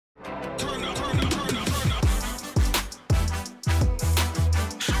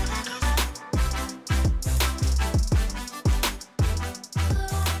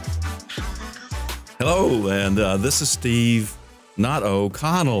Hello, and this is Steve, not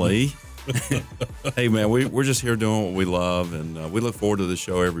Connolly. Hey, man, we're just here doing what we love, and we look forward to the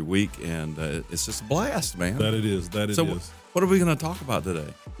show every week, and it's just a blast, man. That it is. That it so is. What are we going to talk about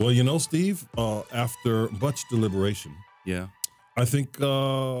today? Well, you know, Steve, after much deliberation, Yeah. I think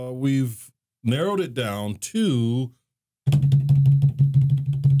we've narrowed it down to,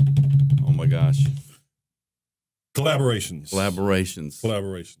 Oh, my gosh. collaborations. Collaborations.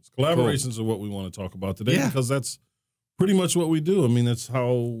 Collaborations are what we want to talk about today, Yeah. because that's pretty much what we do. I mean, that's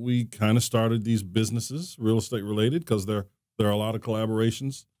how we kind of started these businesses, real estate related, because there are a lot of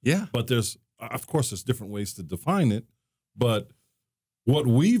collaborations. Yeah. But there's different ways to define it. But what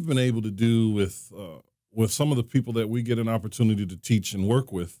we've been able to do with some of the people that we get an opportunity to teach and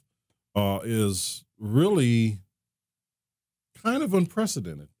work with is really kind of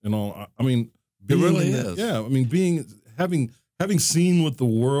unprecedented. You know, I mean, It really is. Yeah, I mean, having seen what the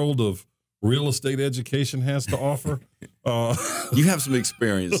world of real estate education has to offer. You have some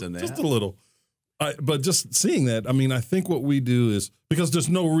experience in that. Just a little. But just seeing that, I mean, I think what we do is, because there's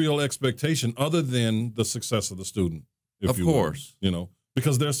no real expectation other than the success of the student. Of course. You know,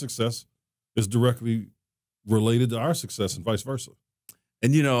 because their success is directly related to our success and vice versa.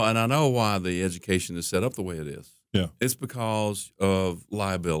 And, you know, and I know why the education is set up the way it is. Yeah. It's because of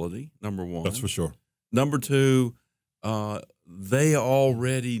liability, number one. That's for sure. Number two, they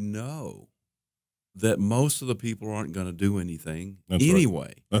already know that most of the people aren't going to do anything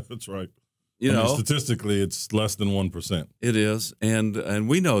anyway. Right. That's right. You know, statistically, it's less than 1%. It is, and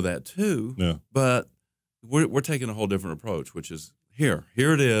we know that too. Yeah. But we're taking a whole different approach, which is here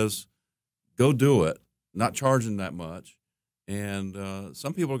it is, go do it, not charging that much, and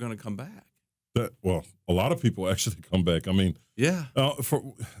some people are going to come back. Well, a lot of people actually come back. I mean, yeah.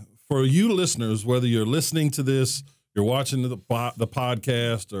 For you listeners, whether you're listening to this, you're watching the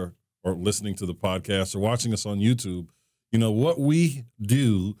podcast, or listening to the podcast, or watching us on YouTube, you know, what we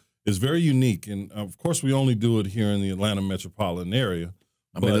do is very unique. And, of course, we only do it here in the Atlanta metropolitan area.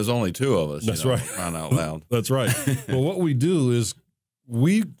 I mean, there's only two of us. That's right. Crying out loud. That's right. But what we do is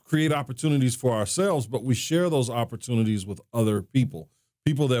we create opportunities for ourselves, but we share those opportunities with other people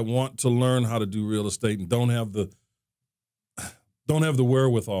that want to learn how to do real estate and don't have the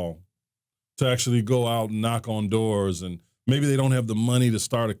wherewithal to actually go out and knock on doors, and maybe they don't have the money to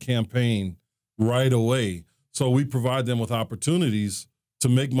start a campaign right away. So we provide them with opportunities to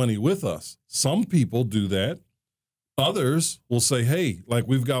make money with us. Some people do that. Others will say, hey, like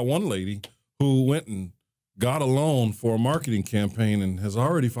we've got one lady who went and got a loan for a marketing campaign and has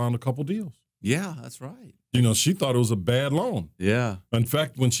already found a couple deals. Yeah, that's right. You know, she thought it was a bad loan. Yeah. In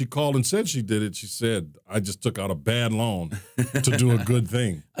fact, when she called and said she did it, she said, I just took out a bad loan to do a good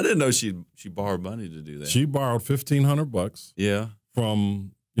thing. I didn't know she borrowed money to do that. She borrowed $1,500. Yeah.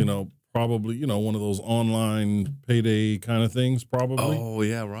 From, you know, probably, you know, one of those online payday kind of things, probably. Oh,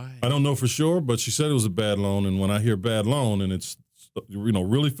 yeah, right. I don't know for sure, but she said it was a bad loan. And when I hear bad loan and it's, you know,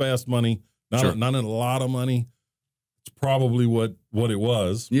 really fast money, not a lot of money, it's probably what it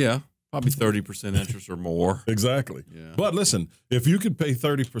was. Yeah. Probably 30% interest or more. Exactly. Yeah. But listen, if you could pay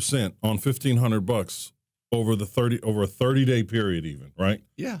 30% on $1,500 over a 30-day period, even, right?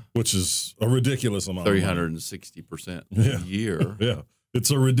 Yeah. Which is a ridiculous amount. 360% a year. Yeah.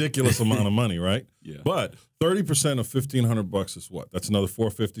 It's a ridiculous amount of money, right? Yeah. But 30% of $1,500 is what? That's another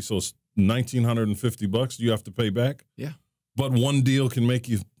 $450. So it's $1,950 you have to pay back. Yeah. But one deal can make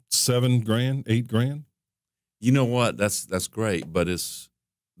you $7,000, $8,000. You know what? That's great, but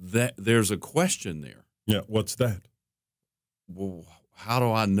there's a question there. Yeah. What's that? Well, how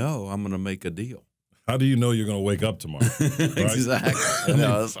do I know I'm going to make a deal? How do you know you're going to wake up tomorrow? Right? Exactly.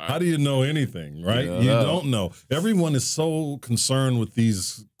 No, how do you know anything, right? Yeah. You don't know. Everyone is so concerned with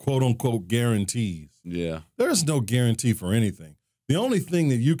these quote-unquote guarantees. Yeah. There's no guarantee for anything. The only thing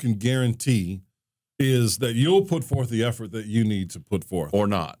that you can guarantee is that you'll put forth the effort that you need to put forth. Or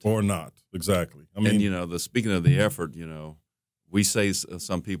not. Or not. Exactly. I mean, and, you know, speaking of the effort, you know, we say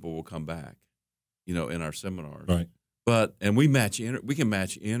some people will come back, you know, in our seminars. Right. And we can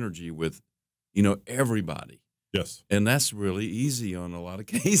match energy with, you know, everybody. Yes. And that's really easy on a lot of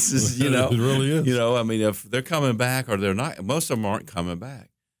cases, you know. It really is. You know, I mean, if they're coming back or they're not, most of them aren't coming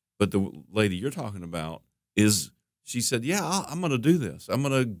back. But the lady you're talking about she said, yeah, I'm going to do this. I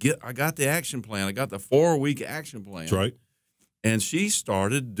got the action plan. I got the 4-week action plan. That's right. And she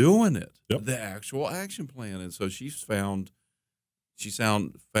started doing it, yep. The actual action plan. And so she's found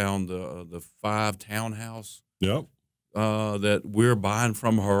the 5 townhouse yep. That we're buying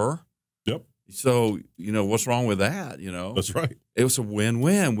from her. Yep. So, you know, what's wrong with that, you know? That's right. It was a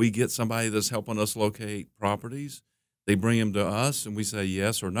win-win. We get somebody that's helping us locate properties. They bring them to us, and we say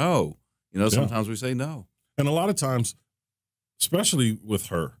yes or no. You know, sometimes we say no. And a lot of times, especially with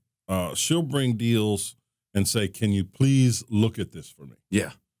her, she'll bring deals and say, can you please look at this for me?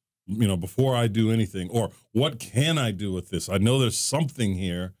 Yeah. You know, before I do anything, or what can I do with this? I know there's something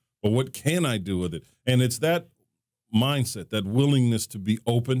here, but what can I do with it? And it's that mindset, that willingness to be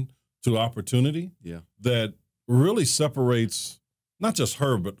open to opportunity that really separates not just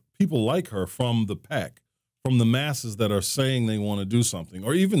her, but people like her from the pack, from the masses that are saying they want to do something,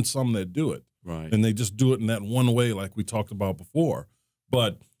 or even some that do it. Right. And they just do it in that one way like we talked about before.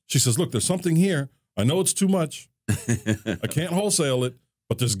 But she says, look, there's something here. I know it's too much. I can't wholesale it,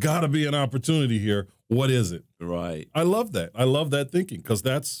 but there's got to be an opportunity here. What is it? Right. I love that. I love that thinking, because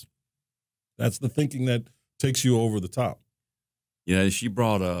that's the thinking that takes you over the top. Yeah, she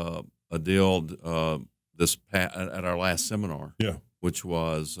brought a deal at our last seminar. Yeah. Which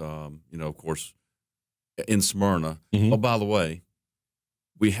was, you know, of course, in Smyrna. Mm-hmm. Oh, by the way,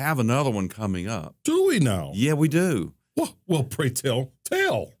 we have another one coming up. Do we now? Yeah, we do. Well, pray tell.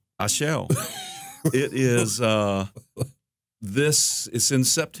 I shall. It is it's in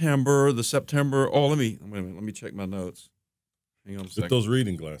September. Oh, let me check my notes. Hang on a second. Get those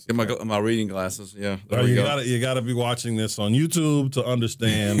reading glasses. Get my reading glasses. Yeah. You gotta be watching this on YouTube to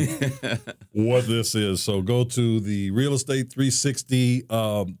understand what this is. So go to the Real Estate 360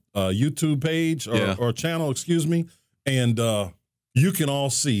 YouTube page or channel, excuse me, and you can all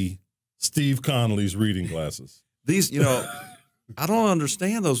see Steve Connolly's reading glasses. These, you know, I don't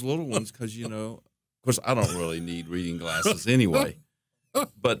understand those little ones because, you know, of course, I don't really need reading glasses anyway.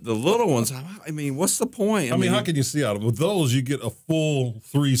 But the little ones, I mean, what's the point? I mean, how can you see out of it? With those, you get a full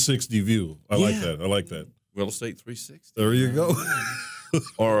 360 view. I like that. Real Estate 360. There you go.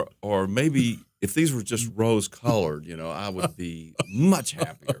 or maybe if these were just rose colored, you know, I would be much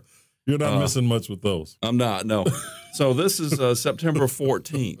happier. You're not missing much with those. I'm not, no. So this is September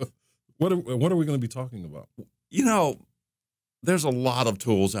 14th. What are we going to be talking about? You know, there's a lot of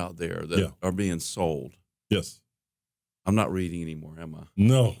tools out there that are being sold. Yes. I'm not reading anymore, am I?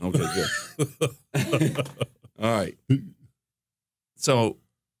 No. Okay, good. All right. So,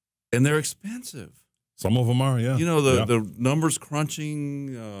 and they're expensive. Some of them are, yeah. You know, the numbers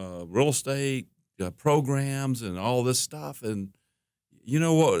crunching, real estate programs and all this stuff. And you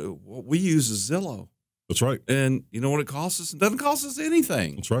know what we use is Zillow. That's right. And you know what it costs us? It doesn't cost us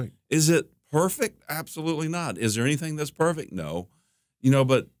anything. That's right. Is it perfect? Absolutely not. Is there anything that's perfect? No. You know,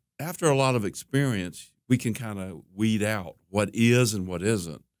 but after a lot of experience, we can kind of weed out what is and what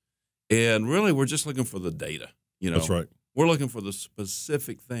isn't. And really, we're just looking for the data. You know, that's right. We're looking for the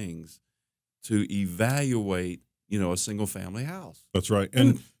specific things to evaluate, you know, a single family house. That's right.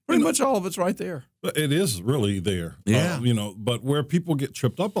 And pretty much all of it's right there. It is really there. Yeah. You know, but where people get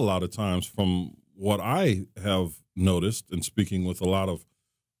tripped up a lot of times, from what I have noticed and speaking with a lot of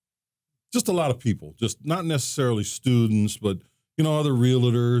people, just not necessarily students, but, you know, other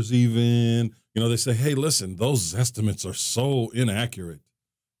realtors even, you know, they say, hey, listen, those estimates are so inaccurate.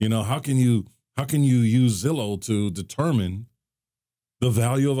 You know, how can you use Zillow to determine the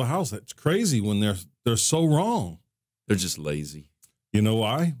value of a house? That's crazy when they're so wrong. They're just lazy. You know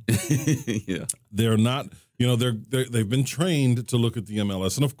why? Yeah. They're not, you know, they've been trained to look at the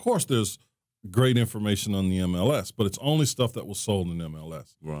MLS. And of course there's great information on the MLS, but it's only stuff that was sold in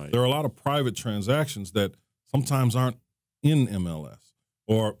MLS. Right. There are a lot of private transactions that sometimes aren't in MLS.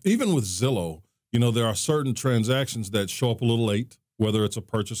 Or even with Zillow, you know, there are certain transactions that show up a little late, whether it's a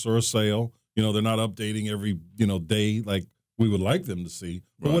purchase or a sale. You know, they're not updating every, you know, day like we would like them to see.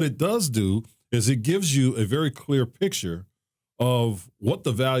 But what it does do is it gives you a very clear picture of what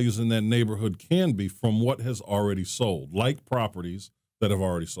the values in that neighborhood can be from what has already sold, like properties that have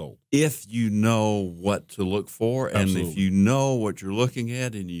already sold. If you know what to look for, and Absolutely. if you know what you're looking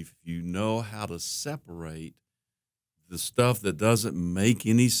at, and if you know how to separate the stuff that doesn't make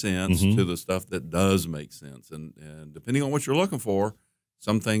any sense to the stuff that does make sense. And depending on what you're looking for,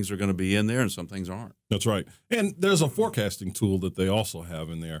 some things are going to be in there and some things aren't. That's right. And there's a forecasting tool that they also have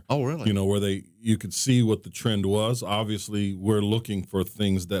in there. Oh, really? You know, where you could see what the trend was. Obviously, we're looking for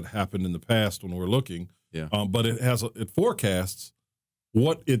things that happened in the past when we're looking. Yeah. But it forecasts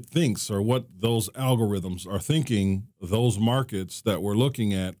what it thinks, or what those algorithms are thinking those markets that we're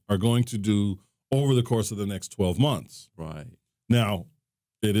looking at are going to do over the course of the next 12 months. Right. Now,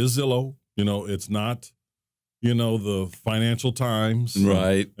 it is Zillow. You know, it's not, you know, the Financial Times.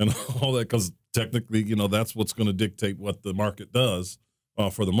 Right. And all that, because technically, you know, that's what's going to dictate what the market does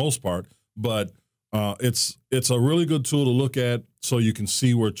for the most part. But it's a really good tool to look at so you can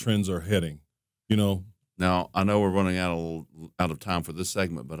see where trends are heading, you know. Now, I know we're running out of time for this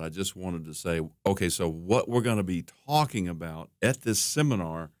segment, but I just wanted to say, okay, so what we're going to be talking about at this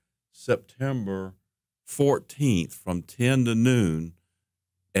seminar September 14th from 10 to noon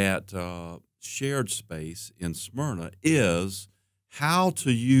at Shared Space in Smyrna is how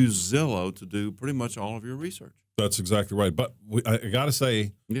to use Zillow to do pretty much all of your research. That's exactly right. But I got to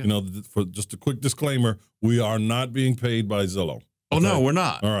say, for just a quick disclaimer, we are not being paid by Zillow. Oh, okay? no, we're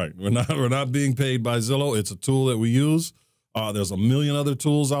not. All right. We're not being paid by Zillow. It's a tool that we use. There's a million other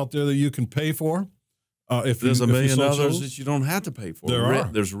tools out there that you can pay for. There's a million others that you don't have to pay for.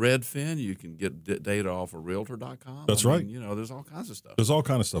 There's Redfin. You can get data off of Realtor.com. That's right. There's all kinds of stuff. There's all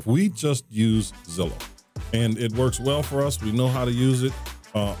kinds of stuff. We just use Zillow, and it works well for us. We know how to use it.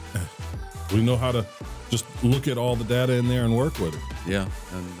 We know how to just look at all the data in there and work with it. Yeah,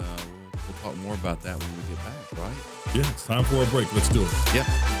 and we'll talk more about that when we get back, right? Yeah, it's time for a break. Let's do it. Yeah.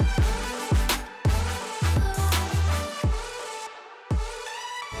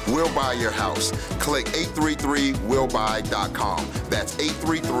 We'll buy your house. Click 833willbuy.com. That's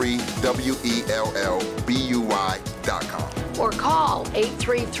 833WELLBUY.com. Or call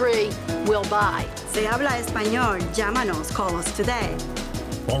 833-WILL-BUY. Se habla español. Llámanos. Call us today.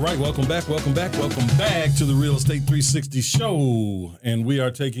 All right, welcome back to the Real Estate 360 show. And we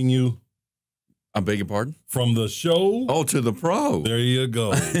are taking you... I beg your pardon? From the show... Oh, to the pro. There you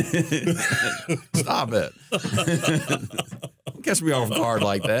go. Stop it. Don't catch me off guard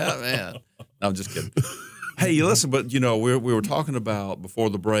like that, man. No, I'm just kidding. Hey, listen, but, we were talking about, before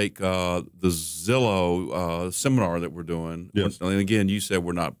the break, the Zillow seminar that we're doing. Yes. And again, you said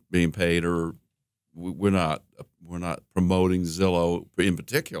we're not being paid, or we're not promoting Zillow in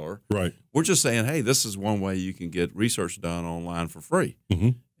particular. Right. We're just saying, hey, this is one way you can get research done online for free. Mm-hmm.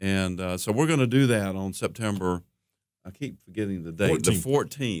 And so we're going to do that on September. I keep forgetting the date. 14th. The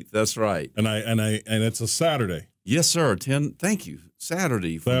 14th. That's right. And it's a Saturday. Yes, sir. Thank you.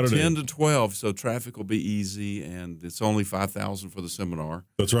 Saturday from 10 to 12. So traffic will be easy, and it's only $5,000 for the seminar.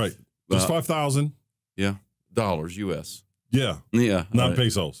 That's right. Just $5,000. Yeah, dollars U.S. Yeah. Yeah. Not right.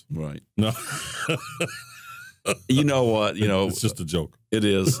 pesos. Right. No. You know what? It's just a joke. It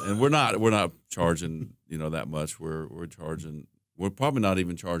is, and we're not charging that much. We're probably not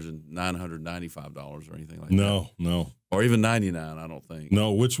even charging $995 or anything like that. No. Or even $99. I don't think.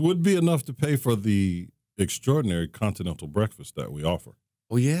 No, which would be enough to pay for the extraordinary continental breakfast that we offer.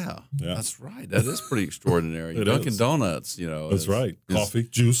 Oh yeah, that's right. That is pretty extraordinary. Dunkin' Donuts, That's right. Coffee,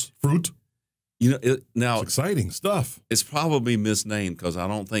 juice, fruit. Now it's exciting stuff. It's probably misnamed because I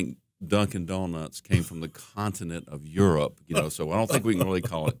don't think Dunkin' Donuts came from the continent of Europe. So I don't think we can really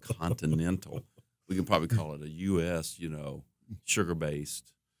call it continental. We can probably call it a U.S. Sugar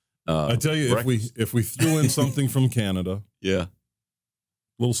based. I tell you, breakfast. if we threw in something from Canada, yeah, a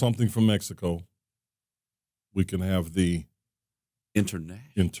little something from Mexico, we can have the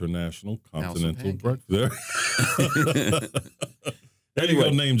international continental breakfast. There you go,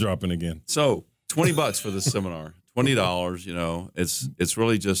 name dropping again. So $20 for this seminar, $20. It's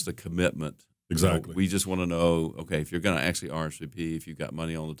really just a commitment. Exactly. We just want to know, okay, if you're going to actually RSVP, if you've got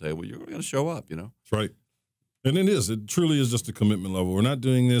money on the table, you're going to show up. That's right. And it truly is just a commitment level. We're not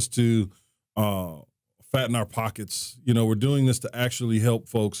doing this to fatten our pockets. We're doing this to actually help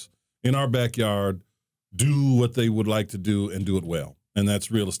folks in our backyard do what they would like to do and do it well. And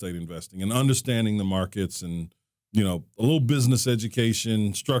that's real estate investing and understanding the markets and, a little business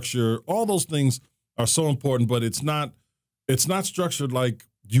education, structure. All those things are so important, but it's not structured like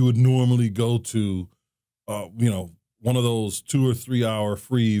you would normally go to, one of those 2 or 3 hour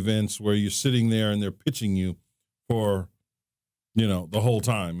free events where you're sitting there and they're pitching you for, the whole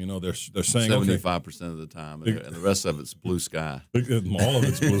time. They're saying 75% of the time, and the rest of it's blue sky. All of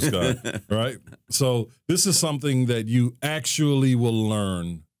it's blue sky, right? So this is something that you actually will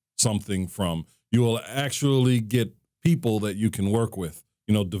learn something from. You will actually get people that you can work with.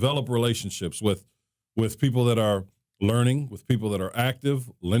 Develop relationships with people that are learning, with people that are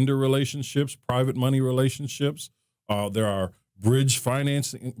active, lender relationships, private money relationships. There are bridge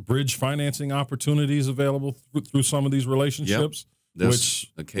financing opportunities available through some of these relationships,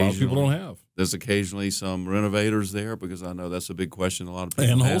 which a lot of people don't have. There's occasionally some renovators there because I know that's a big question a lot of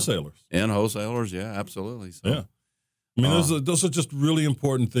people have. And wholesalers. Yeah, absolutely. So, yeah. I mean, those are just really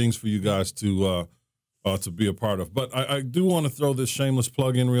important things for you guys to be a part of. But I do want to throw this shameless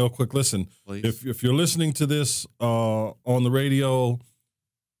plug in real quick. Listen, if you're listening to this on the radio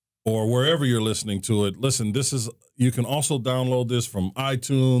or wherever you're listening to it, listen, you can also download this from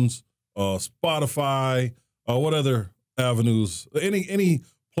iTunes, Spotify, what other avenues, any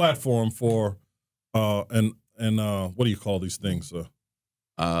platform for and what do you call these things?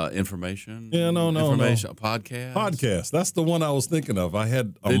 Information. Yeah, no. Information. Podcast. Podcast. That's the one I was thinking of. I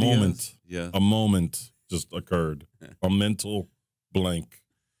had a moment. Yeah. A moment just occurred. A mental blank.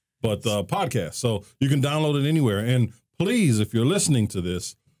 but podcast. So you can download it anywhere. And please, if you're listening to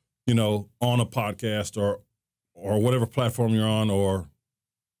this, you know, on a podcast or whatever platform you're on, or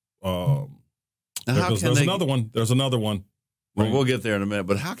there's another one. There's another one. Well, we'll get there in a minute.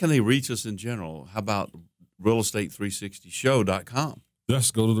 But how can they reach us in general? How about realestate360show.com?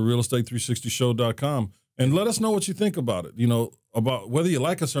 Yes, go to the realestate360show.com and let us know what you think about it. You know, about whether you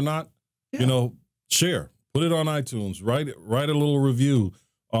like us or not. Yeah. You know, share, put it on iTunes, write a little review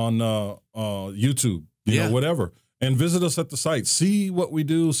on YouTube, you know, whatever, and visit us at the site. See what we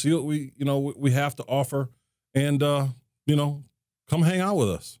do, see what we have to offer, and you know, come hang out with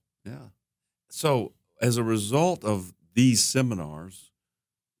us. Yeah. So as a result of these seminars,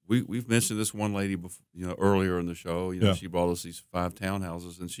 we've mentioned this one lady before, you know, earlier in the show. You know, she brought us these 5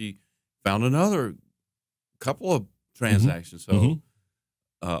 townhouses, and she found another couple of transactions. So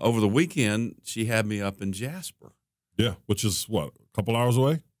over the weekend, she had me up in Jasper. Yeah, which is what, a couple hours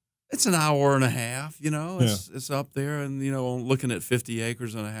away? It's an hour and a half. You know, it's up there, and you know, looking at 50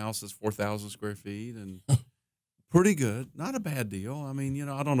 acres in a house that's 4,000 square feet, and pretty good. Not a bad deal. I mean, you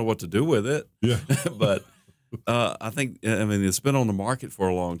know, I don't know what to do with it. Yeah, but. I think, I mean, it's been on the market for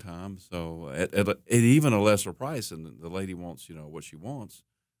a long time, so at even a lesser price, and the lady wants, you know, what she wants,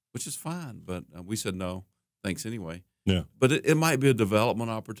 which is fine. But we said no, thanks anyway. Yeah. But it might be a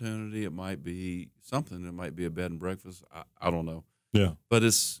development opportunity. It might be something. It might be a bed and breakfast. I don't know. Yeah. But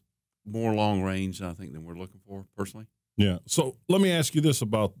it's more long range, I think, than we're looking for personally. Yeah. So let me ask you this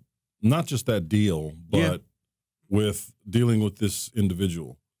about not just that deal, but with dealing with this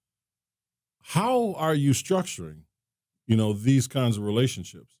individual. How are you structuring, you know, these kinds of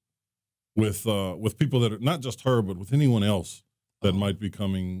relationships with people that are not just her, but with anyone else that might be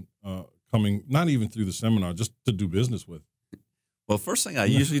coming, not even through the seminar, just to do business with? Well, first thing I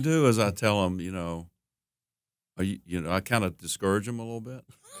usually do is I tell them, you know, I kind of discourage them a little bit.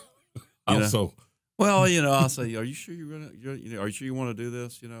 Also, well, you know, I'll say, are you sure are you sure you want to do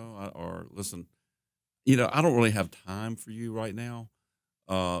this? You know, or listen, you know, I don't really have time for you right now.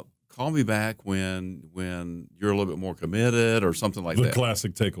 Call me back when you're a little bit more committed or something like that. The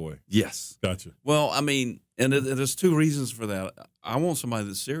classic takeaway. Yes. Gotcha. Well, I mean, and there's 2 reasons for that. I want somebody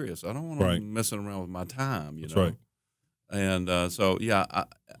that's serious. I don't want them messing around with my time, you know. That's right. And so, yeah,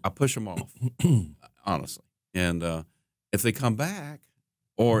 I push them off, honestly. And if they come back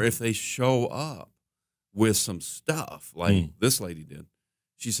or if they show up with some stuff like this lady did,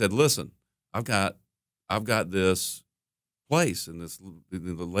 she said, listen, I've got this place, and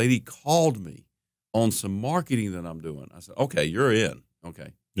the lady called me on some marketing that I'm doing. I said, okay, you're in.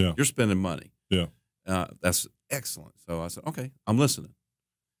 Okay. Yeah. You're spending money. Yeah. That's excellent. So I said, okay, I'm listening.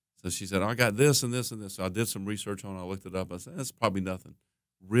 So she said, I got this and this and this. So I did some research on it. I looked it up. I said, that's probably nothing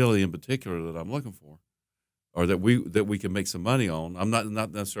really in particular that I'm looking for, or that we can make some money on. I'm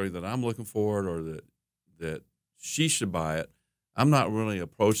not necessarily that I'm looking for it or that she should buy it. I'm not really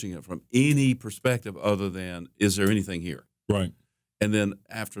approaching it from any perspective other than, is there anything here? Right. And then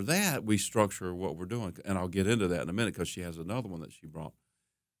after that, we structure what we're doing. And I'll get into that in a minute because she has another one that she brought.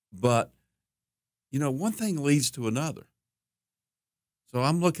 But, you know, one thing leads to another. So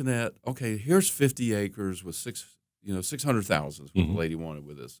I'm looking at, okay, here's 50 acres with 600,000 is what the lady wanted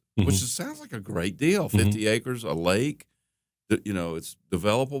with this, which sounds like a great deal. 50 acres, a lake, you know, it's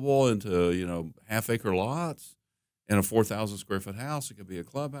developable into, you know, half-acre lots and a 4,000 square foot house. It could be a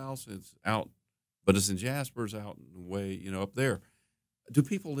clubhouse. It's out. But it's in Jasper, it's out in the way, you know, up there. Do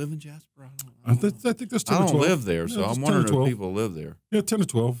people live in Jasper? I think there's 10 I or 12. don't live there, so I'm wondering if people live there. Yeah, 10 or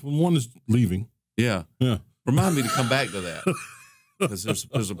 12. One is leaving. Yeah. Yeah. Remind me to come back to that because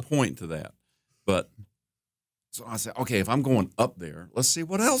there's a point to that. But so I said, okay, if I'm going up there, let's see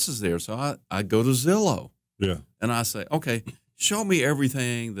what else is there. So I go to Zillow. Yeah. And I say, okay, show me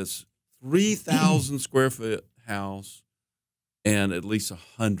everything that's 3,000 square foot house and at least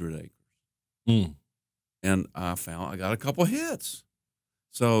 100 acres. And I got a couple hits.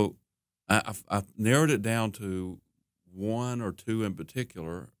 So I narrowed it down to 1 or 2 in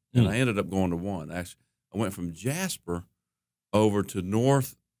particular, and I ended up going to 1. Actually, I went from Jasper over to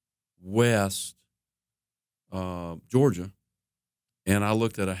northwest Georgia, and I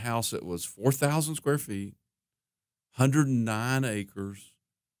looked at a house that was 4,000 square feet, 109 acres,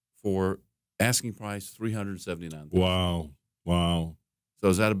 for asking price $379,000. Wow. So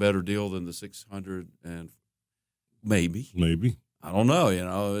is that a better deal than the 600? And maybe. I don't know. You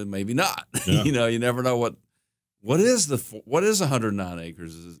know, maybe not. Yeah. You know, you never know what is 109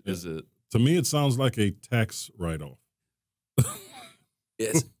 acres? Is it? To me, it sounds like a tax write-off.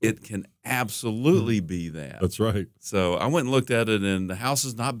 It can absolutely be that. That's right. So I went and looked at it, and the house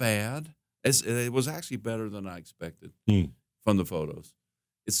is not bad. It was actually better than I expected from the photos.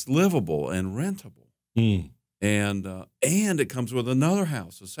 it's livable and rentable. Mm. And it comes with another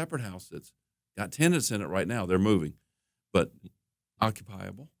house, a separate house that's got tenants in it right now. They're moving, but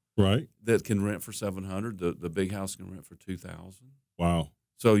occupiable. Right. That can rent for $700. The big house can rent for $2,000. Wow.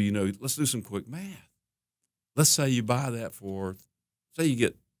 So, let's do some quick math. Let's say you buy that say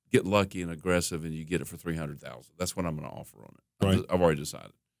you get lucky and aggressive and you get it for $300,000. That's what I'm going to offer on it. Right. I've already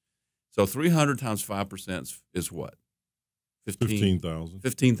decided. So 300 times 5% is what? 15,000.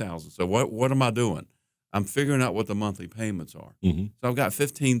 15,000. So what am I doing? I'm figuring out what the monthly payments are. Mm-hmm. So I've got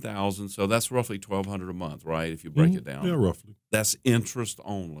 15,000. So that's roughly $1,200 a month, right? If you break it down. Yeah, roughly. That's interest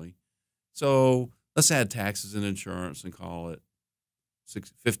only. So let's add taxes and insurance and call it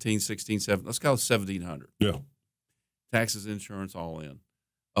 15, 16, 17. Let's call it $1,700. Yeah. Taxes, insurance, all in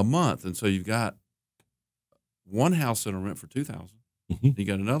a month. And so you've got one house that'll rent for $2,000. Mm-hmm. You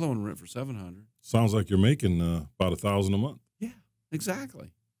got another one rent for $700. Sounds like you're making about $1,000 a month. Yeah,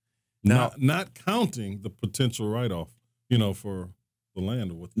 exactly. Now, not counting the potential write-off, for the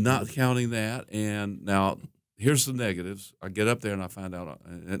land or what. Not counting that. And now here's the negatives. I get up there and I find out,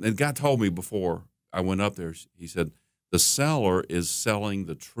 and the guy told me before I went up there, he said, the seller is selling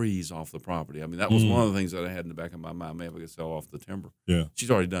the trees off the property. I mean, that was one of the things that I had in the back of my mind. Maybe I could sell off the timber. Yeah. She's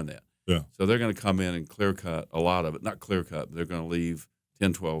already done that. Yeah. So they're going to come in and clear cut a lot of it. Not clear cut, but they're going to leave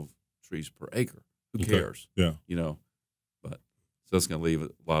 10, 12 trees per acre. Who cares? Yeah. But so it's going to leave a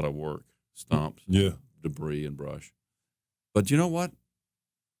lot of work, stumps, debris, and brush. But you know what?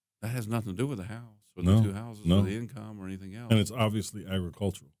 That has nothing to do with the house or the two houses or the income or anything else. And it's obviously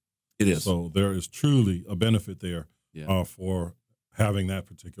agricultural. It is. So there is truly a benefit there for having that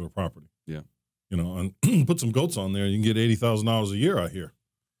particular property. Yeah. And put some goats on there, you can get $80,000 a year out here.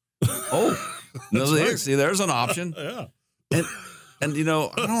 Oh, no, see, there's an option. Yeah. And I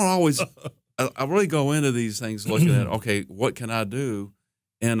don't always, I really go into these things looking at, okay, what can I do?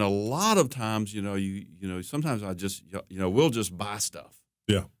 And a lot of times, sometimes I just, we'll just buy stuff.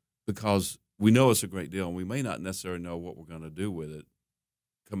 Yeah. Because we know it's a great deal and we may not necessarily know what we're going to do with it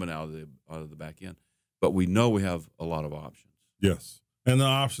coming out of the back end, but we know we have a lot of options. Yes. And the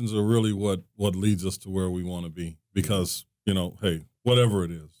options are really what leads us to where we want to be because, hey, whatever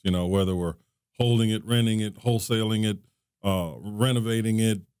it is, whether we're holding it, renting it, wholesaling it, renovating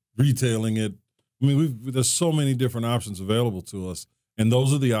it, retailing it. I mean, there's so many different options available to us. And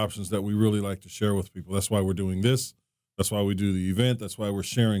those are the options that we really like to share with people. That's why we're doing this. That's why we do the event. That's why we're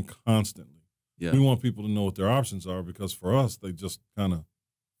sharing constantly. Yeah. We want people to know what their options are because for us, they just kind of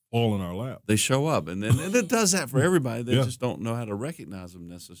fall in our lap. They show up. And it does that for everybody. They just don't know how to recognize them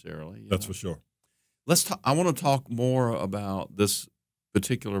necessarily. That's for sure. I want to talk more about this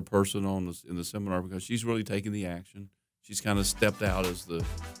particular person in the seminar because she's really taken the action. She's kind of stepped out as the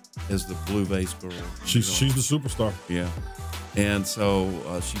blue vase girl. She's the superstar. Yeah. And so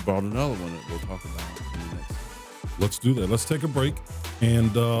she brought another one that we'll talk about in the next. Let's do that. Let's take a break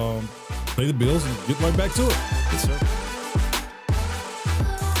and pay the bills and get right back to it. Yes, sir.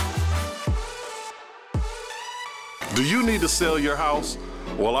 Do you need to sell your house?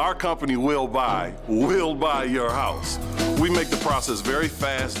 Well, our company will buy your house. We make the process very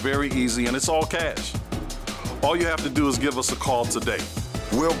fast, very easy, and it's all cash. All you have to do is give us a call today.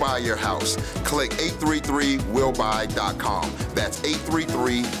 We'll buy your house. Click 833willbuy.com. That's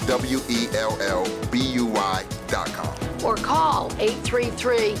 833WELLBUY.com. Or call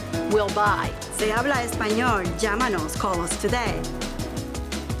 833-WILL-BUY. Se habla español, llámanos, call us today.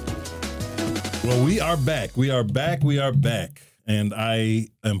 Well, we are back. We are back. And I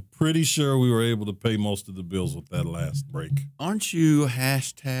am pretty sure we were able to pay most of the bills with that last break. Aren't you #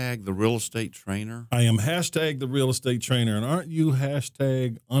 the real estate trainer? I am # the real estate trainer. And aren't you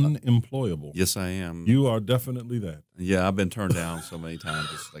 # unemployable? Yes, I am. You are definitely that. Yeah, I've been turned down so many times.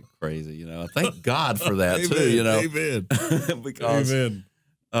 It's like crazy, Thank God for that, Amen, too, Amen. Because Amen.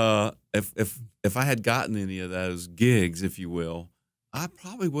 If I had gotten any of those gigs, if you will, I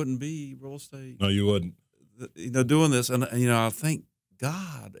probably wouldn't be real estate. No, you wouldn't. Doing this, and I thank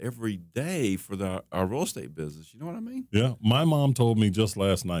God every day for our real estate business. You know what I mean? Yeah. My mom told me just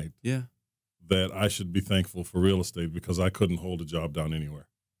last night. Yeah. That I should be thankful for real estate because I couldn't hold a job down anywhere.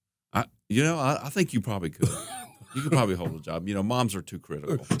 I think you probably could. You could probably hold a job. Moms are too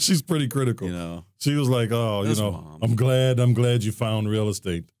critical. She's pretty critical. She was like, "Oh, Moms. I'm glad you found real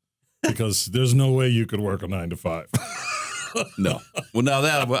estate because there's no way you could work a 9 to 5." No. Well, now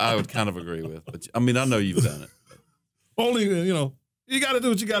that I would kind of agree with. But I know you've done it. Only, you got to do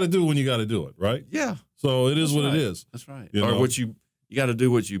what you got to do when you got to do it, right? Yeah. So it is what it is. That's right. Or what you got to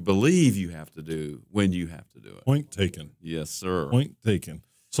do what you believe you have to do when you have to do it. Point taken. Yes, sir. Point taken.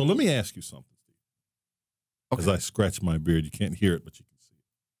 So let me ask you something, Steve. As I scratch my beard, you can't hear it, but you can see it.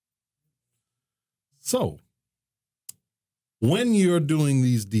 So when you're doing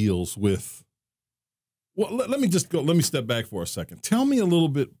these deals with, well, let me just go. Let me step back for a second. Tell me a little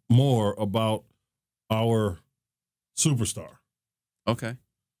bit more about our superstar. Okay.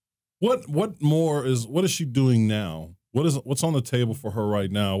 What is she doing now? What's on the table for her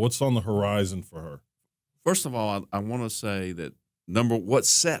right now? What's on the horizon for her? First of all, I want to say that what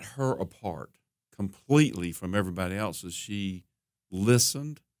set her apart completely from everybody else is she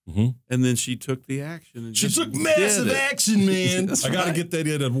listened, and then she took the action. And she took massive action, man. I got to get that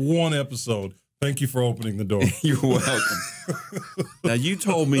in at one episode. Thank you for opening the door. You're welcome. Now, you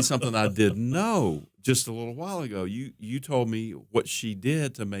told me something I didn't know just a little while ago. You told me what she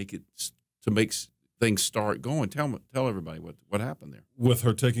did to make things start going. Tell everybody what happened there. With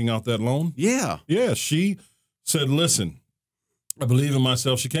her taking out that loan? Yeah. Yeah, she said, listen, I believe in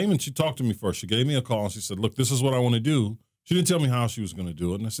myself. She came and she talked to me first. She gave me a call and she said, look, this is what I want to do. She didn't tell me how she was going to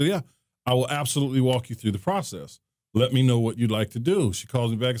do it. And I said, yeah, I will absolutely walk you through the process. Let me know what you'd like to do. She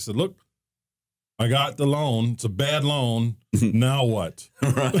calls me back and said, look, I got the loan. It's a bad loan. Now what?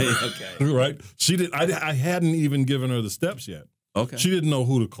 Right. Okay. Right. I hadn't even given her the steps yet. Okay. She didn't know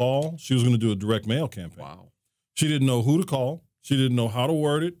who to call. She was going to do a direct mail campaign. Wow. She didn't know who to call. She didn't know how to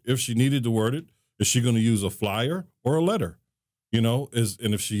word it. If she needed to word it, is she going to use a flyer or a letter? And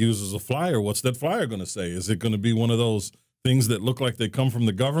if she uses a flyer, what's that flyer going to say? Is it going to be one of those things that look like they come from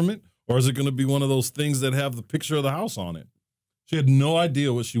the government, or is it going to be one of those things that have the picture of the house on it? She had no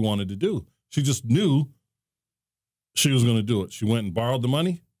idea what she wanted to do. She just knew she was going to do it. She went and borrowed the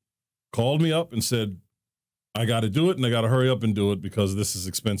money, called me up and said, I got to do it, and I got to hurry up and do it because this is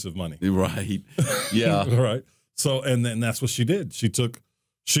expensive money. Right. Yeah. Right. So, and then that's what she did. She took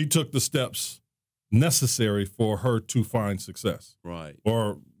the steps necessary for her to find success. Right.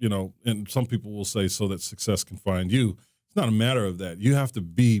 Or, and some people will say so that success can find you. It's not a matter of that. You have to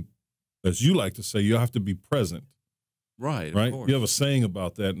be, as you like to say, you have to be present. Right. Right. You have a saying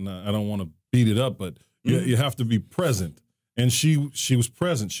about that, and I don't want to beat it up, but you have to be present. And she was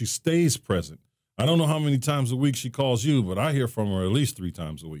present. She stays present. I don't know how many times a week she calls you, but I hear from her at least 3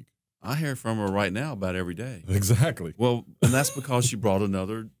 times a week. I hear from her right now about every day. Exactly. Well, and that's because she brought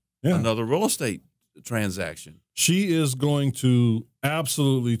another real estate transaction. She is going to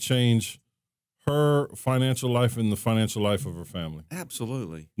absolutely change her financial life and the financial life of her family.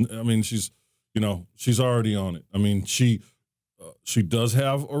 Absolutely. I mean, she's already on it. I mean, she does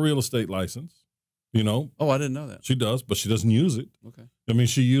have a real estate license, Oh, I didn't know that. She does, but she doesn't use it. Okay. I mean,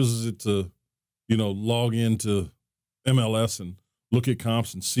 she uses it to, log into MLS and look at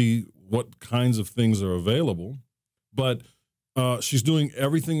comps and see what kinds of things are available. But she's doing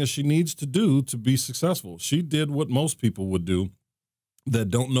everything that she needs to do to be successful. She did what most people would do that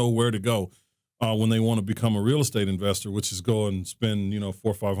don't know where to go when they want to become a real estate investor, which is go and spend, $400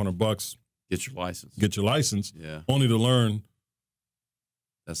 or $500. Get your license. Get your license. Yeah. Only to learn.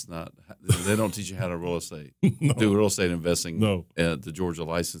 That's not. They don't teach you how to real estate. No. Do real estate investing. No. At the Georgia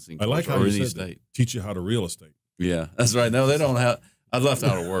licensing. I like how or you any said state. that. Teach you how to real estate. Yeah, that's right. No, they don't have. I left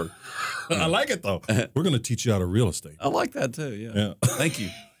out a word. I like it though. We're going to teach you how to real estate. I like that too. Yeah. Thank you.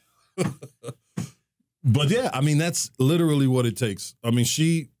 But yeah, I mean that's literally what it takes. I mean,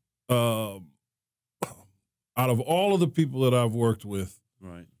 she, out of all of the people that I've worked with,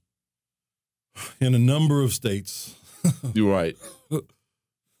 right, in a number of states, you're right.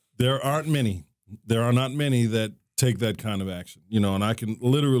 There are not many that take that kind of action, and I can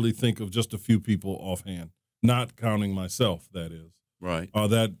literally think of just a few people offhand, not counting myself, that is. Right.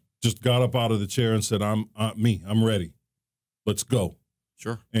 That just got up out of the chair and said, I'm ready. Let's go.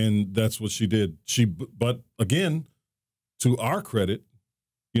 Sure. And that's what she did. But again, to our credit,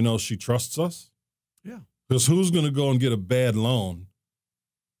 she trusts us. Yeah. Because who's going to go and get a bad loan,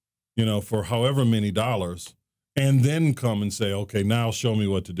 for however many dollars, and then come and say, okay, now show me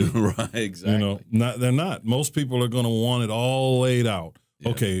what to do. Right, exactly. They're not. Most people are going to want it all laid out. Yeah.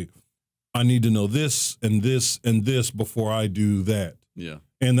 Okay, I need to know this and this and this before I do that. Yeah.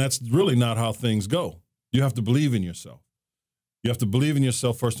 And that's really not how things go. You have to believe in yourself. You have to believe in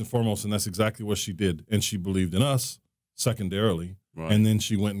yourself first and foremost, and that's exactly what she did. And she believed in us secondarily. Right. And then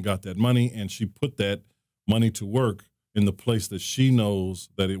she went and got that money, and she put that money to work in the place that she knows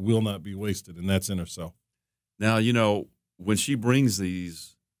that it will not be wasted, and that's in herself. Now, when she brings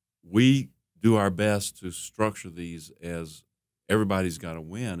these, we do our best to structure these as everybody's got to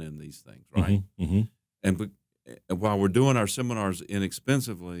win in these things, right? Mm-hmm. And while we're doing our seminars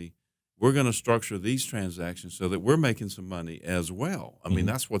inexpensively, we're going to structure these transactions so that we're making some money as well. I mean,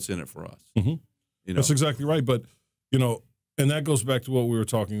 that's what's in it for us. Mm-hmm. That's exactly right. But, and that goes back to what we were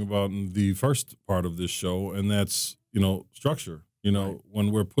talking about in the first part of this show, and that's, structure. Right.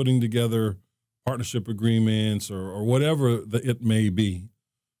 When we're putting together partnership agreements or whatever it may be,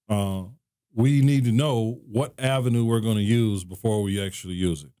 we need to know what avenue we're going to use before we actually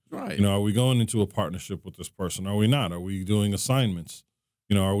use it. Right. You know, are we going into a partnership with this person? Are we not? Are we doing assignments?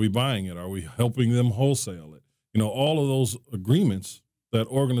 You know, are we buying it? Are we helping them wholesale it? You know, all of those agreements, that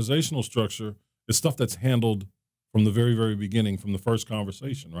organizational structure is stuff that's handled from the very, very beginning, from the first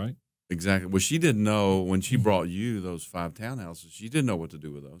conversation, right? Exactly. Well, she didn't know when she brought you those 5 townhouses. She didn't know what to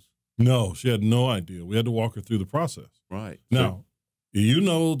do with those. No, she had no idea. We had to walk her through the process. Right. Now, you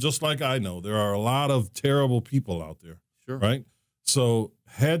know, just like I know, there are a lot of terrible people out there. Sure. Right? So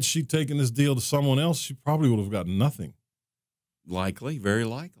had she taken this deal to someone else, she probably would have gotten nothing. Likely, very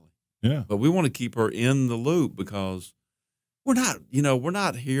likely. Yeah. But we want to keep her in the loop because we're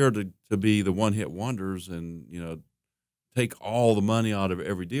not here to be the one-hit wonders and, you know, take all the money out of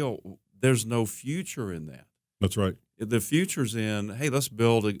every deal. There's no future in that. That's right. The future's in, hey, let's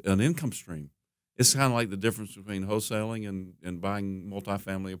build an income stream. It's kind of like the difference between wholesaling and buying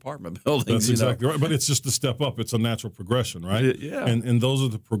multifamily apartment buildings. That's exactly right. But it's just a step up. It's a natural progression, right? Yeah. And those are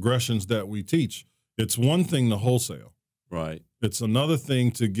the progressions that we teach. It's one thing to wholesale. Right. It's another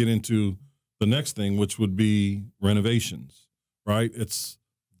thing to get into the next thing, which would be renovations, right? It's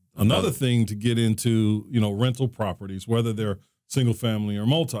another thing to get into, you know, rental properties, whether they're single family or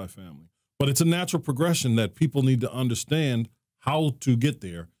multifamily. But it's a natural progression that people need to understand how to get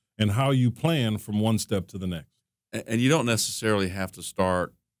there and how you plan from one step to the next. And you don't necessarily have to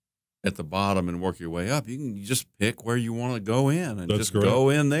start at the bottom and work your way up. You can just pick where you want to go in and That's just correct.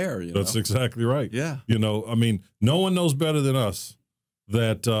 go in there. That's exactly right. Yeah. You know, I mean, no one knows better than us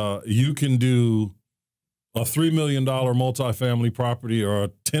that you can do a $3 million multifamily property or a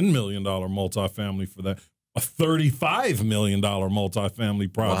 $10 million multifamily for that, a $35 million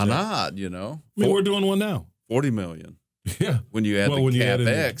multifamily project. Why not, you know? I mean, we're doing one now. $40 million. Yeah. When you add the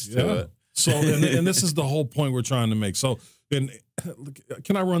CapEx to it. So, and this is the whole point we're trying to make. So, and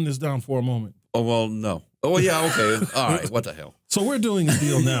can I run this down for a moment? Oh, well, no. Oh, well, yeah, okay. All right. What the hell? So we're doing a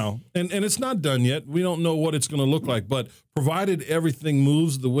deal now, and it's not done yet. We don't know what it's going to look like, but provided everything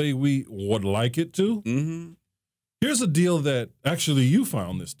moves the way we would like it to, here's a deal that actually you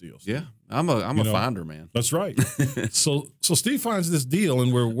found this deal. Yeah, I'm a finder, man. That's right. So Steve finds this deal,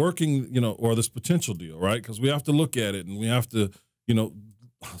 and we're working, you know, or this potential deal, right? Because we have to look at it, and we have to, you know,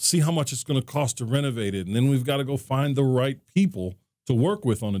 see how much it's going to cost to renovate it, and then we've got to go find the right people to work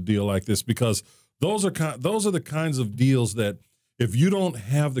with on a deal like this, because those are the kinds of deals that if you don't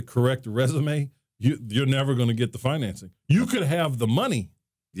have the correct resume, you're never going to get the financing. You could have the money,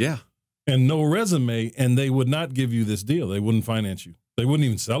 yeah, and no resume, and they would not give you this deal. They wouldn't finance you. They wouldn't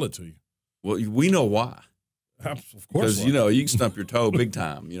even sell it to you. Well, we know why. Of course, because you know you can stump your toe big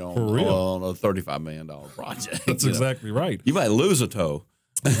time. You know, For real. on a $35 million project. That's exactly right. You might lose a toe.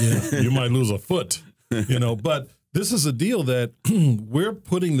 Yeah, you might lose a foot. You know, but this is a deal that we're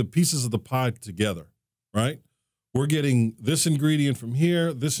putting the pieces of the pie together, right? We're getting this ingredient from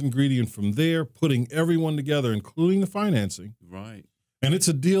here, this ingredient from there, putting everyone together, including the financing. Right. And it's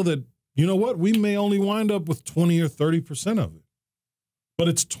a deal that, you know what, we may only wind up with 20 or 30% of it. But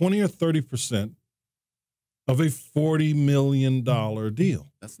it's 20 or 30% of a $40 million deal.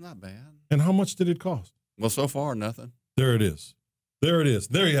 That's not bad. And how much did it cost? Well, so far, nothing. There it is. There it is.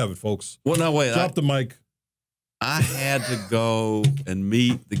 There you have it, folks. Well, no, wait. Drop the mic. I had to go and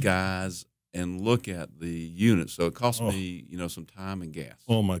meet the guys and look at the units. So it cost me, you know, some time and gas.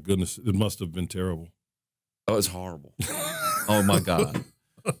 Oh, my goodness. It must have been terrible. Oh, it's horrible. Oh, my God.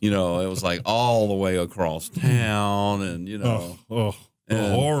 You know, it was like all the way across town and, you know. The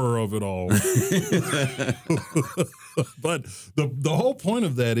horror of it all. But the whole point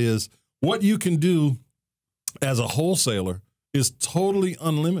of that is what you can do as a wholesaler is totally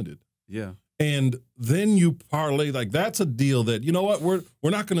unlimited. Yeah. And then you parlay, like that's a deal that, you know what, we're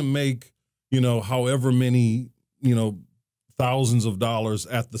not going to make, you know, however many, you know, thousands of dollars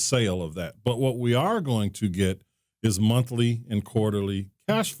at the sale of that. But what we are going to get is monthly and quarterly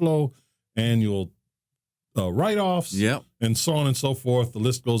cash flow, annual write-offs, and so on and so forth. The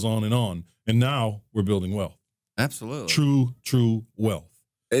list goes on. And now we're building wealth. Absolutely. True wealth.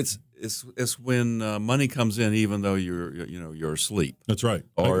 It's when money comes in, even though you're asleep. That's right.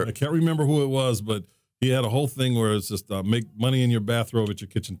 Or I can't remember who it was, but he had a whole thing where it's just make money in your bathrobe at your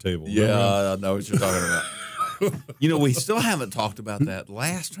kitchen table. Yeah, I know what you're talking about. You know, we still haven't talked about that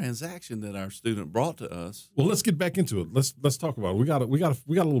last transaction that our student brought to us. Well, let's get back into it. Let's talk about it. We got a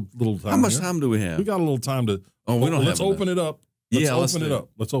little time. How much here. time do we have? We got a little time to. Oh, we don't. Let's open it up. Let's open it up.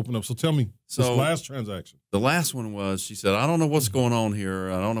 Let's open up. So tell me, this last transaction. The last one was, she said, I don't know what's going on here.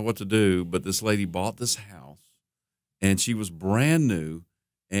 I don't know what to do, but this lady bought this house, and she was brand new,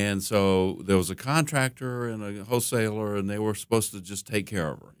 And so there was a contractor and a wholesaler, and they were supposed to just take care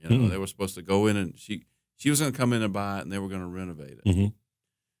of her. They were supposed to go in, and she was going to come in and buy it, and they were going to renovate it.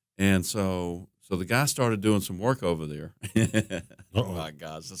 And so the guy started doing some work over there. Oh my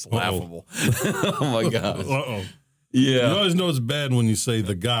gosh, that's laughable. Oh my gosh. Yeah. You always know it's bad when you say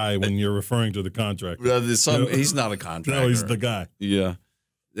the guy when you're referring to the contractor. He's not a contractor. No, he's the guy. Yeah.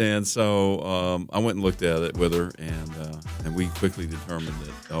 And so I went and looked at it with her, and we quickly determined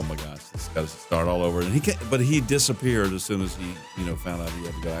that, oh my gosh, this got to start all over. And but he disappeared as soon as he found out he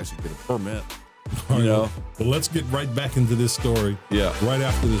had to go actually get a permit. Well, let's get right back into this story. Yeah. Right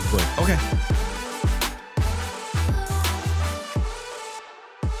after this break. Okay.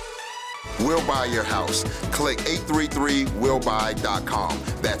 We'll buy your house. Click 833willbuy.com.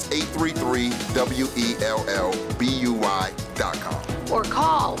 That's 833WELLBUY.com. Or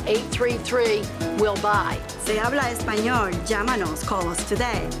call 833-WILL-BUY. Se habla español, llámanos, call us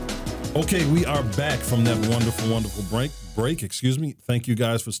today. Okay, we are back from that wonderful break. Excuse me. Thank you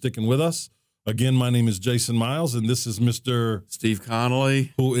guys for sticking with us. Again, my name is Jason Myles, and this is Mr. Steve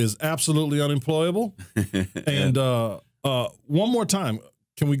Connolly, who is absolutely unemployable. And one more time,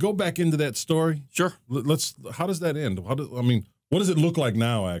 can we go back into that story? Sure. How does that end? What does it look like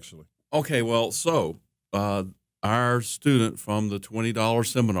now, actually? Okay, well, so our student from the $20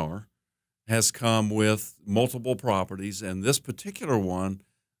 seminar has come with multiple properties, and this particular one,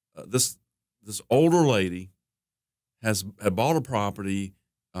 this older lady had bought a property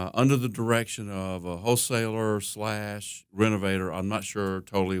under the direction of a wholesaler / renovator. I'm not sure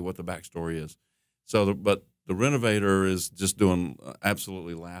totally what the backstory is. But the renovator is just doing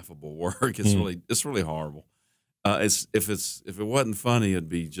absolutely laughable work. It's really horrible. If it wasn't funny, it'd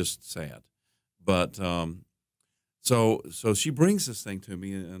be just sad. But so she brings this thing to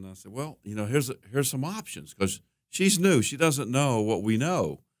me, and I said, well, here's some options, because she's new. She doesn't know what we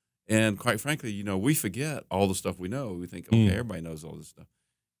know, and quite frankly, we forget all the stuff we know. We think, okay, everybody knows all this stuff.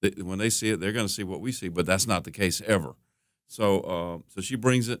 When they see it, they're going to see what we see, but that's not the case ever. So she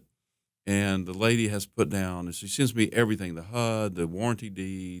brings it, and the lady has put down, and she sends me everything: the HUD, the warranty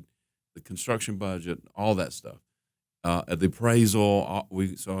deed, the construction budget, all that stuff, the appraisal.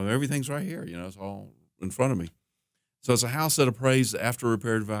 So everything's right here. It's all in front of me. So it's a house that appraised after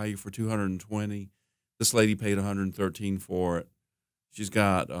repaired value for $220. This lady paid $113 for it. She's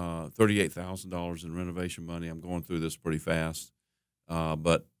got $38,000 in renovation money. I'm going through this pretty fast,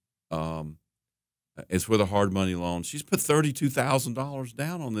 but it's with a hard money loan. She's put $32,000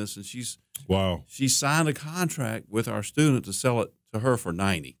 down on this, and she signed a contract with our student to sell it to her for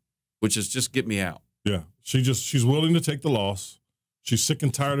 $90, which is just get me out. Yeah, she's willing to take the loss. She's sick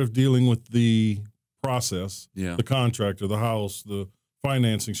and tired of dealing with the process, the contractor, the house, the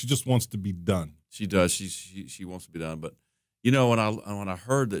financing. She just wants to be done. She does. She wants to be done. But when I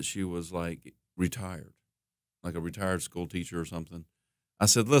heard that she was like retired, like a retired school teacher or something, I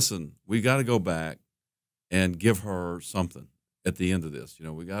said, listen, we got to go back and give her something at the end of this.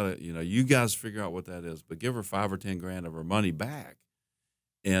 We got to, you guys figure out what that is, but give her $5 or $10 grand of her money back.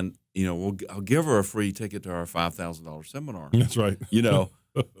 And, I'll give her a free ticket to our $5,000 seminar. That's right.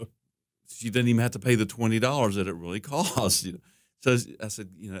 She didn't even have to pay the $20 that it really costs. So I said,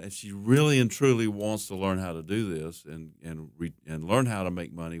 if she really and truly wants to learn how to do this and learn how to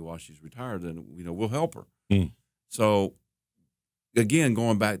make money while she's retired, then we'll help her. So again,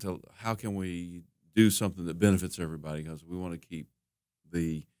 going back to how can we do something that benefits everybody, because we want to keep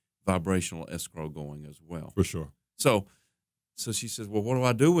the vibrational escrow going as well. For sure. So she says, well, what do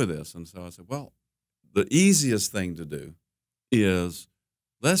I do with this? And so I said, well, the easiest thing to do is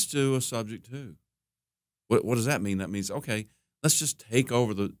let's do a subject to. What does that mean? That means, okay, let's just take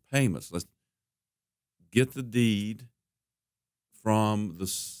over the payments. Let's get the deed from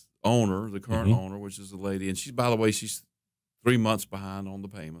the owner, the current owner, which is the lady. And by the way, she's 3 months behind on the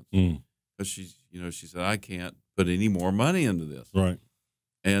payments because she said, I can't put any more money into this. Right.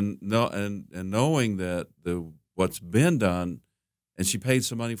 And knowing that what's been done, and she paid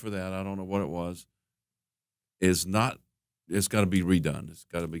some money for that, I don't know what it was, it's got to be redone. It's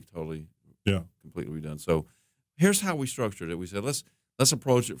got to be totally, completely redone. So here's how we structured it. We said, let's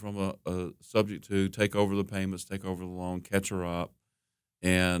approach it from a subject to take over the payments, take over the loan, catch her up,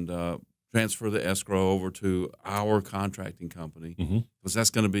 and transfer the escrow over to our contracting company, because that's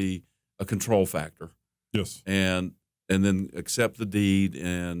going to be a control factor. Yes. And then accept the deed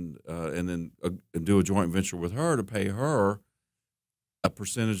and then do a joint venture with her to pay her a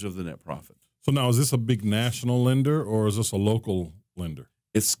percentage of the net profit. So now, is this a big national lender or is this a local lender?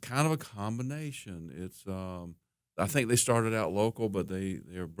 It's kind of a combination. It's I think they started out local, but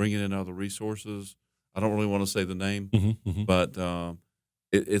they're bringing in other resources. I don't really want to say the name, but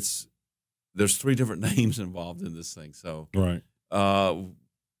there's 3 different names involved in this thing. So Right.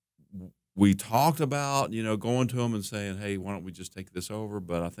 We talked about, going to them and saying, hey, why don't we just take this over?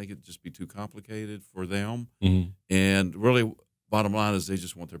 But I think it'd just be too complicated for them. Mm-hmm. And really, bottom line is they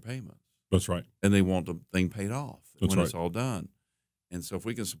just want their payments. That's right. And they want the thing paid off That's when right. it's all done. And so if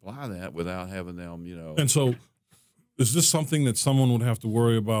we can supply that without having them, And so is this something that someone would have to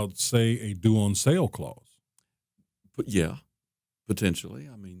worry about, say, a due on sale clause? Yeah, potentially.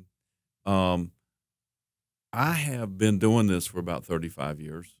 I mean, I have been doing this for about 35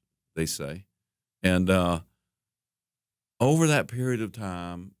 years, they say. And over that period of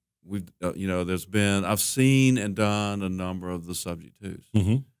time, I've seen and done a number of the subject twos.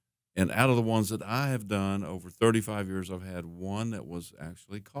 Mm-hmm. And out of the ones that I have done over 35 years, I've had one that was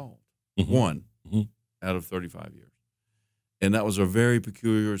actually called. Mm-hmm. One Mm-hmm. out of 35 years. And that was a very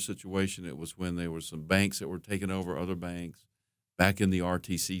peculiar situation. It was when there were some banks that were taking over other banks back in the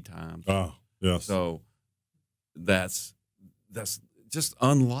RTC times. Ah, yes. So that's just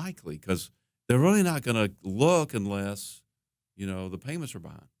unlikely because they're really not going to look unless, the payments are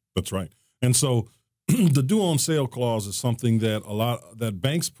behind. That's right. And so the due on sale clause is something that that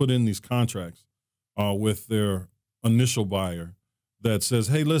banks put in these contracts with their initial buyer that says,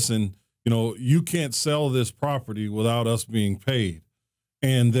 hey, listen, you can't sell this property without us being paid.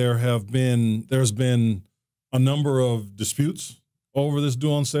 And there's been a number of disputes over this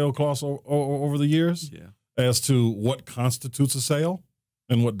due on sale clause over the years as to what constitutes a sale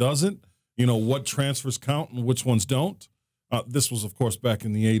and what doesn't, what transfers count and which ones don't. This was, of course, back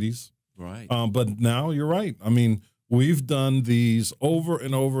in the 80s. Right. But now you're right. I mean, we've done these over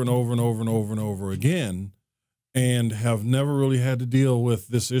and over and over and over and over and over again and have never really had to deal with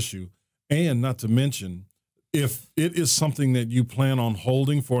this issue. And not to mention, if it is something that you plan on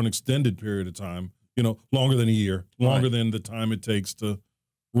holding for an extended period of time, longer than a year, longer than the time it takes to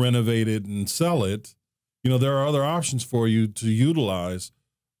renovate it and sell it, there are other options for you to utilize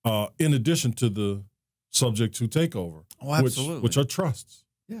in addition to the subject to takeover. Oh, absolutely. Which are trusts.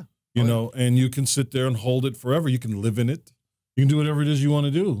 Yeah. And you can sit there and hold it forever. You can live in it. You can do whatever it is you want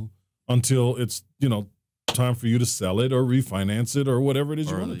to do until it's, time for you to sell it or refinance it or whatever it is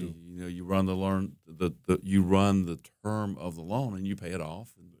you want to do. You run you run the term of the loan and you pay it off.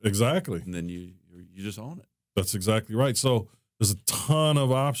 Exactly. And then you just own it. That's exactly right. So there's a ton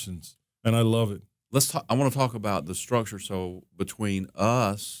of options, and I love it. I want to talk about the structure. So between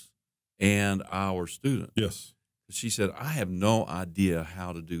us and our student. Yes. She said, I have no idea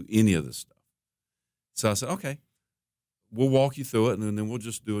how to do any of this stuff. So I said, okay, we'll walk you through it, and then we'll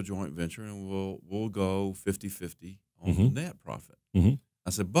just do a joint venture, and we'll go 50-50 on the net profit. Mm-hmm. I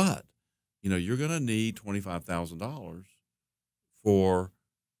said, but, you're going to need $25,000 for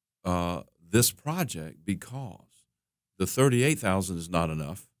this project because the $38,000 is not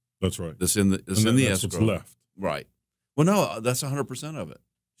enough. That's right. That's in the that's escrow. what's left. Right. Well, no, that's 100% of it.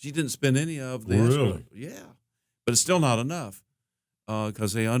 She didn't spend any of the escrow. Really? Yeah. But it's still not enough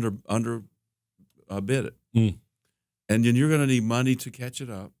because they under bid it. Mm. And then you're going to need money to catch it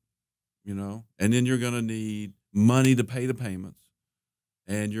up, and then you're going to need money to pay the payments,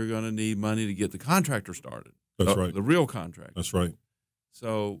 and you're going to need money to get the contractor started. That's right. The real contractor. That's right.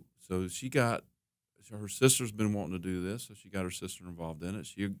 So her sister's been wanting to do this, so she got her sister involved in it.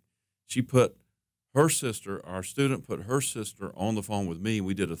 She put her sister, our student put her sister on the phone with me.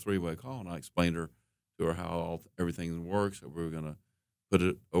 We did a 3-way call, and I explained to her how everything works. That we were going to put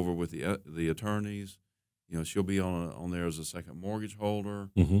it over with the attorneys. She'll be on there as a second mortgage holder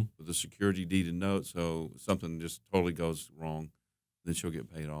with a security deed and note. So if something just totally goes wrong, then she'll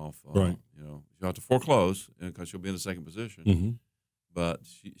get paid off. Right. She'll have to foreclose because she'll be in the second position. Mm-hmm. But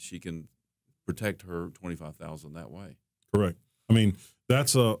she can protect her $25,000 that way. Correct. I mean,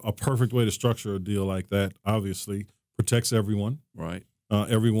 that's a perfect way to structure a deal like that. Obviously, protects everyone. Right.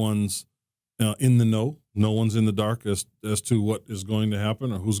 Everyone's in the know. No one's in the dark as to what is going to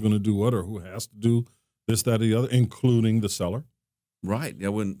happen or who's going to do what or who has to do this, that, or the other, including the seller. Right. Yeah.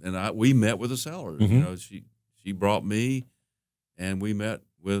 We met with the seller. Mm-hmm. She brought me, and we met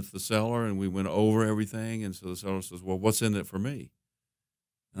with the seller, and we went over everything. And so the seller says, "Well, what's in it for me?"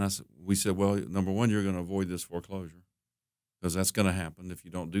 And we said, "Well, number one, you're going to avoid this foreclosure because that's going to happen if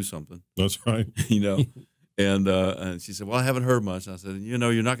you don't do something." That's right. And she said, "Well, I haven't heard much." I said, "You're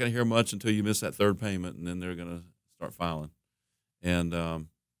not going to hear much until you miss that third payment, and then they're going to start filing." And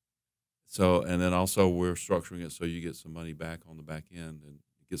and then also we're structuring it so you get some money back on the back end and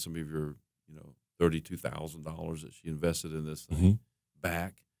get some of your, $32,000 that she invested in this thing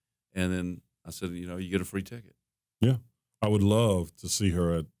back. And then I said, you get a free ticket. Yeah, I would love to see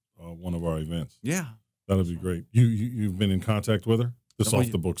her at one of our events. Yeah, that'd be great. You've been in contact with her? Just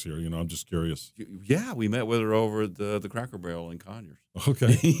off the books here, I'm just curious. Yeah, we met with her over at the Cracker Barrel in Conyers.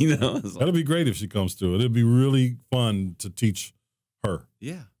 Okay. That'll be great if she comes to it. It'd be really fun to teach her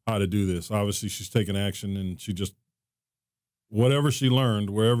how to do this. Obviously, she's taking action, and she just, whatever she learned,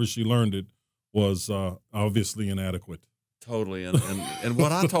 wherever she learned it, was obviously inadequate. Totally. And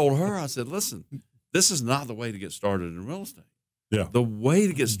what I told her, I said, listen, this is not the way to get started in real estate. Yeah. The way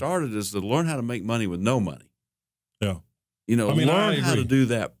to get started is to learn how to make money with no money. Yeah. Learn how to do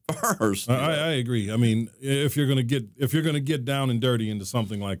that first. I agree. I mean, if you're gonna get down and dirty into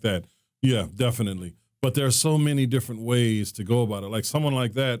something like that, yeah, definitely. But there are so many different ways to go about it. Like someone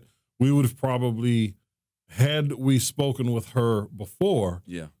like that, we would have probably, had we spoken with her before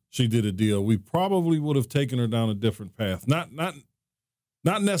she did a deal, we probably would have taken her down a different path. Not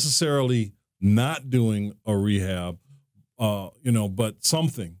necessarily not doing a rehab, but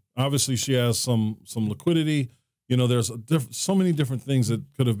something. Obviously, she has some liquidity. There's so many different things that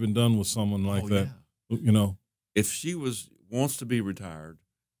could have been done with someone like that. Yeah. If she wants to be retired,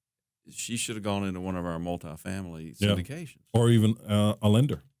 she should have gone into one of our multifamily syndications, or even a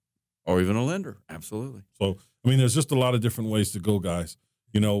lender, Absolutely. So, there's just a lot of different ways to go, guys.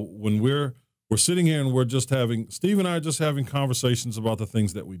 When we're sitting here and Steve and I are just having conversations about the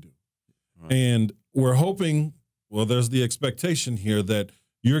things that we do, and we're hoping. Well, there's the expectation here that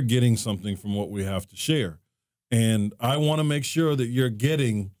you're getting something from what we have to share. And I want to make sure that you're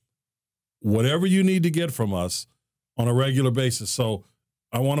getting whatever you need to get from us on a regular basis. So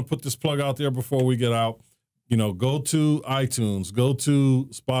I want to put this plug out there before we get out. Go to iTunes, go to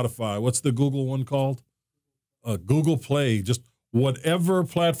Spotify. What's the Google one called? Google Play. Just whatever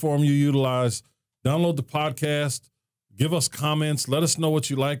platform you utilize, download the podcast, give us comments, let us know what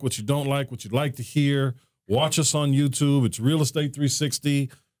you like, what you don't like, what you'd like to hear. Watch us on YouTube. It's Real Estate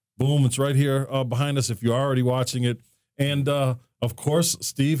 360. Boom, it's right here behind us if you're already watching it. And, of course,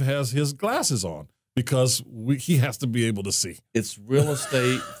 Steve has his glasses on because he has to be able to see. It's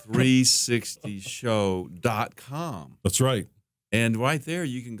realestate360show.com. That's right. And right there,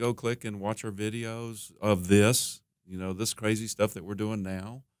 you can go click and watch our videos of this, this crazy stuff that we're doing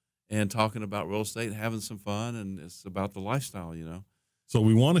now and talking about real estate and having some fun. And it's about the lifestyle, So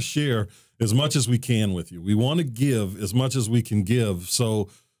we want to share as much as we can with you. We want to give as much as we can give. So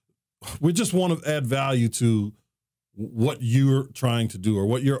we just want to add value to what you're trying to do or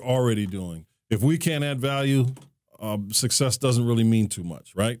what you're already doing. If we can't add value, success doesn't really mean too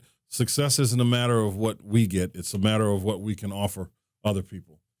much, right? Success isn't a matter of what we get. It's a matter of what we can offer other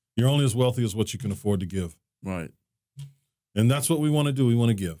people. You're only as wealthy as what you can afford to give. Right. And that's what we want to do. We want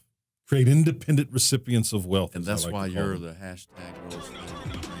to give. Create independent recipients of wealth. And that's why you're the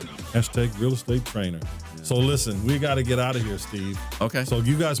hashtag real estate trainer. Yeah. So listen, we got to get out of here, Steve. Okay. So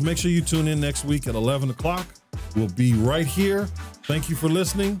you guys make sure you tune in next week at 11 o'clock. We'll be right here. Thank you for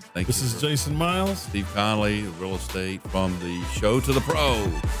listening. This is Jason Myles. Steve Conley, real estate from the show to the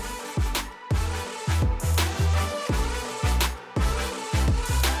pro.